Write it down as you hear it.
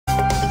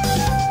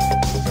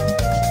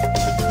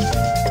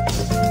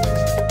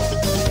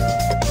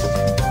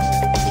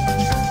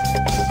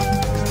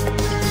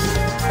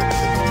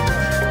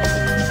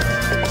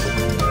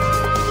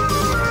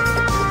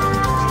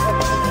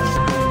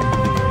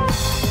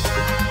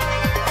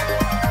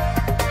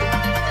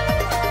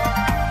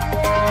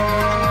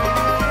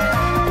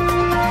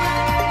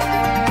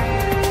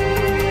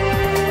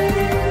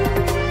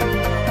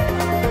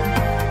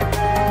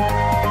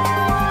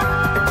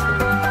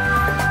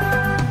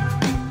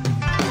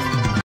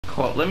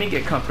fault. Let me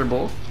get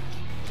comfortable.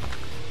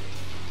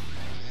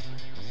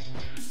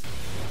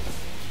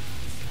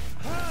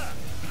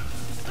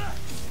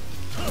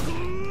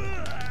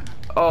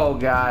 Oh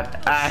god,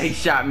 he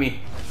shot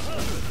me.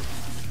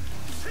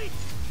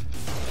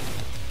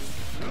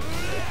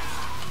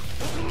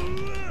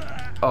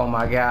 Oh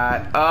my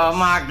god. Oh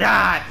my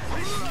god.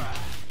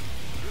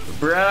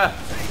 Bruh.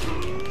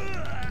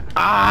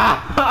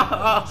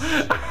 Ah!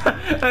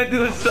 I'm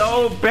doing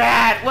so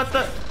bad. What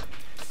the?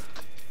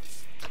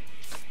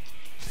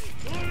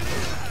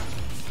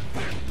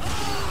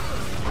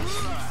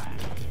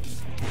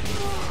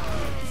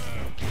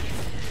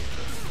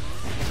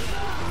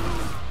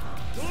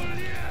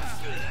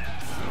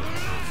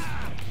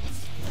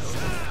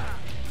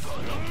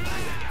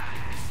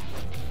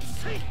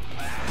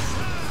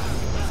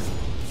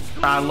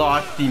 I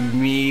lost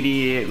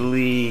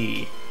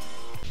immediately.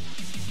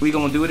 We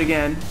gonna do it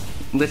again.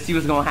 Let's see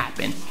what's gonna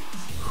happen.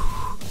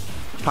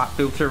 Pop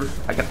filter.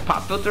 I got the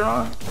pop filter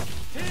on.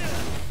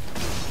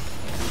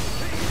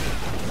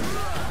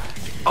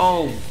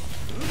 Oh.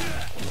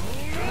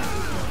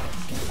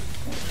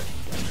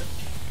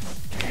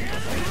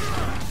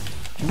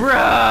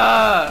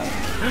 Bruh.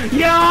 Yo.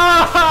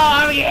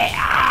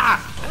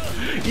 Yeah.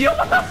 Yo.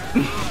 What the?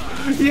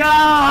 Yo.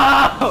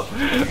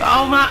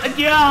 Oh my.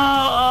 Yo.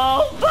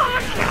 Oh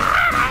my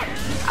god.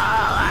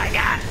 Oh my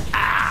god.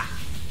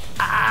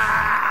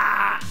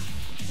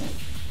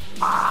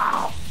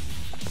 Oh.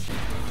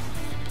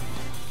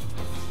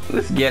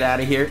 Let's get out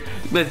of here.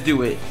 Let's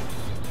do it.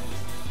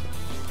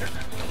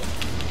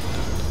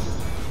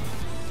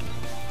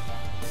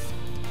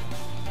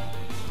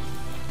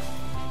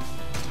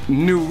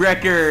 New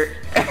record.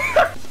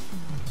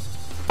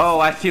 Oh,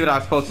 I see what I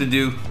was supposed to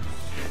do.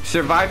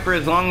 Survive for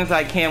as long as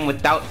I can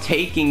without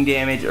taking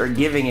damage or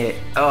giving it.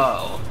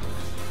 Oh.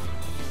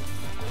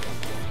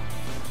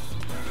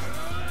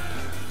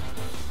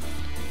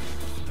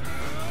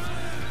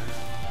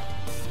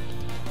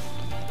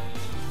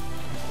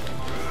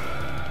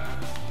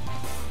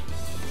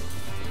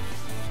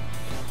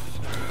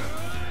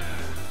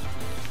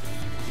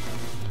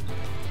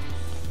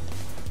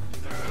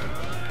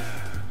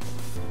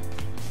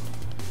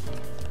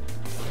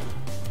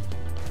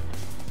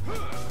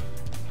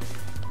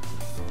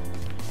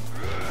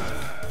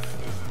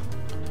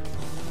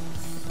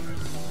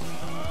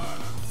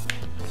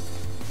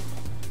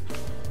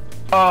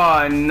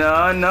 Oh,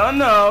 no, no,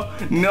 no.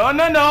 No,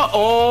 no, no.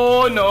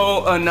 Oh,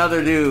 no.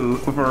 Another dude.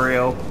 For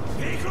real.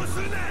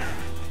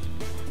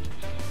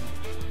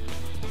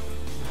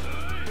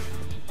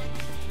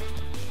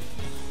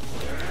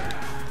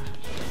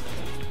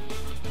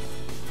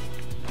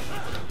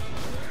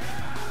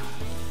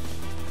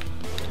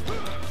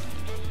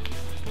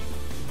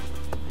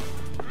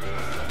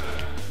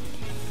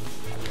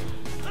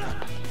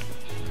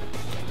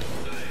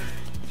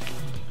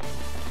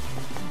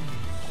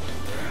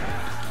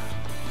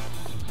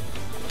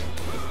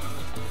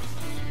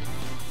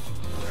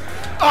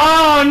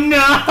 Oh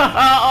no!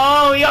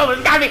 Oh, yo,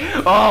 it's got me!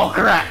 Oh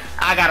crap!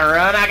 I gotta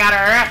run! I gotta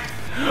run!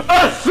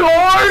 A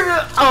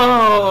sword!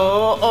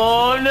 Oh!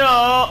 Oh no!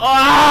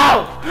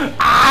 Oh!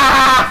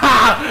 Ah!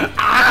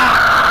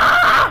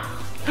 Ah!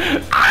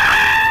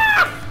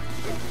 Ah!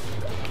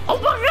 Oh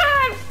my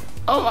god!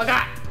 Oh my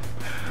god!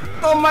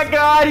 Oh my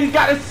god! He's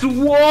got a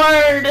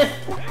sword!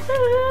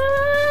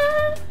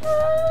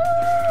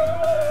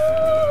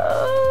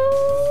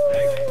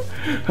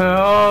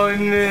 Oh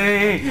no!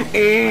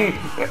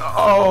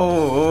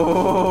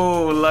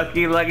 Oh,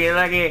 lucky, lucky,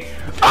 lucky!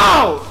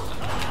 Oh!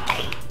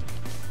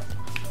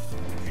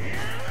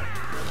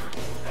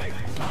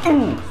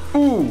 Ooh,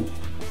 ooh!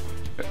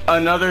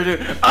 Another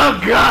dude! Oh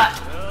god!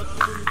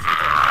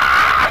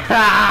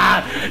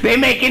 They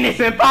making this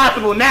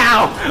impossible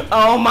now!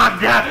 Oh my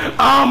god!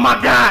 Oh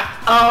my god!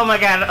 Oh my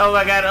god! Oh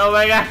my god! Oh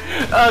my god!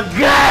 Oh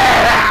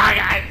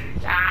god!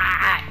 Oh god!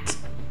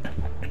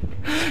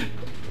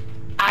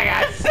 I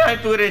got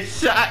sniped with a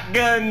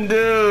shotgun,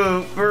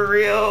 dude, for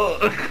real.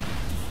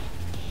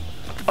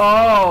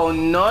 Oh,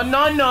 no,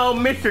 no, no,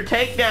 Mr.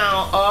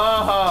 Takedown.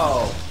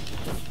 Oh.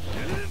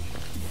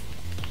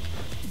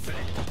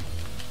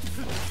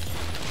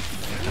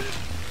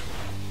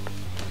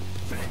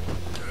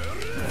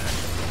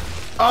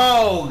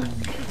 Oh.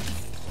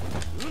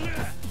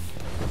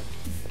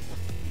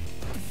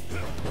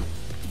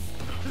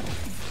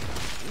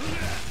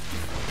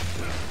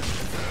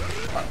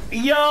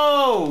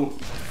 Yo.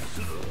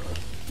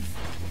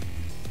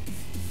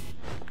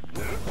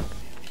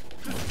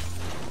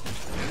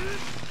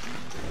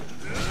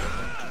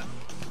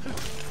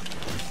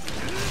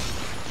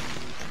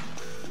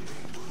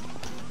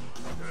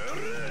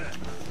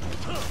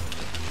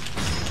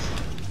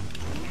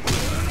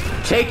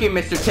 Take it,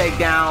 Mr.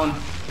 Takedown.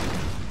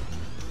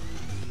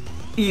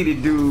 Eat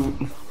it,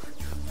 dude.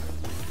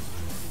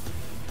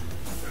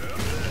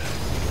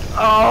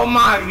 Oh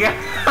my god.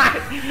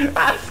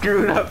 I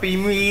screwed up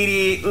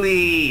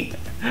immediately.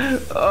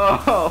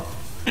 Oh.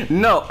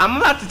 No, I'm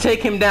about to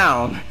take him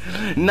down.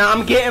 Now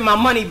I'm getting my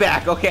money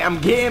back, okay? I'm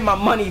getting my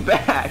money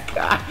back.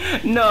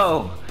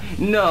 No.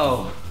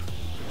 No.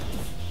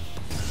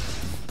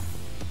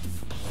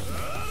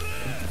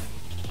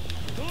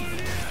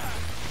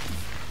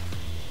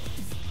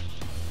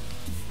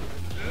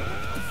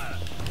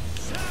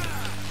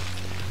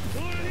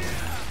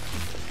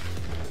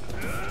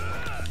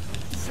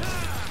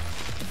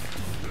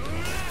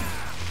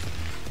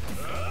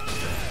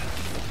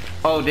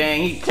 Oh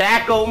dang, he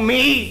tackled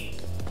me.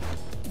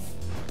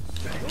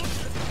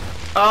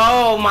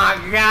 Oh my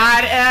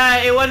god,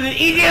 it wasn't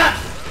easy.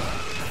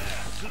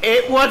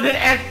 It wasn't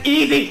as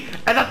easy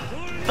as I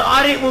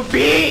thought it would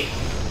be.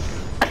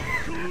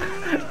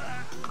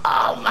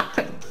 Oh my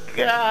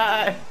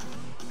god.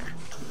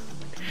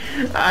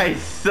 I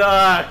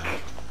suck.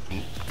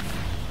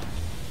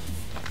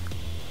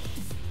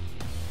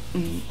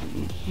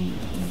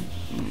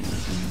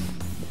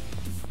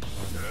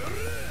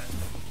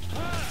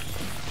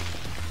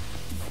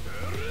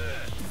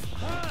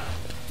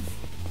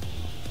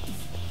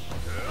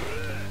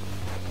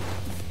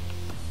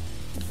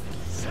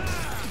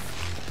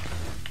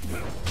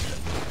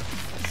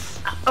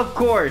 Of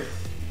course.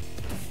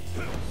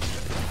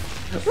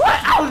 What?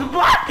 I was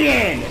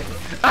blocking!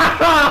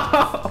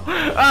 Oh!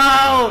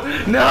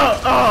 Oh! No!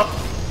 Oh!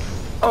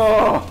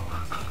 Oh!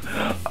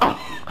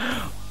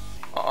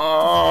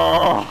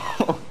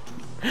 Oh!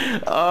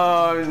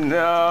 Oh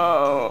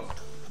no!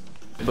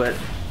 But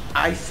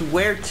I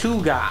swear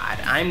to God,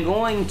 I'm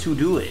going to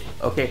do it.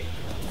 Okay?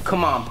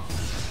 Come on.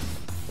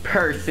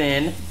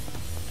 Person.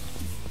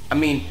 I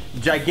mean,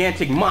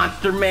 gigantic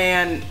monster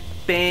man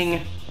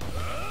thing.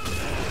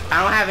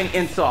 I don't have any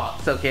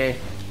insults, okay?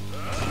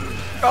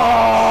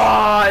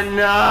 Oh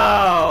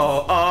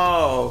no!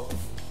 Oh!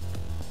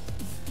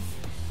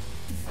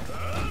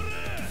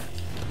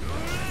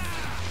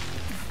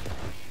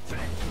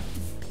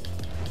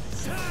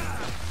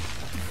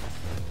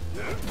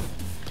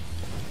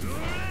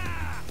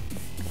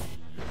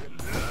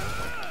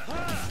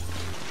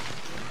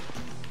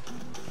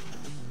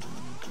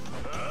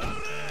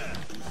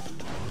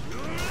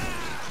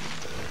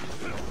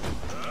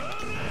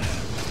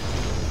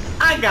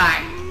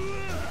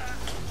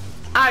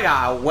 I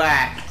got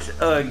whacked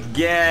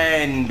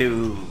again,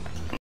 dude.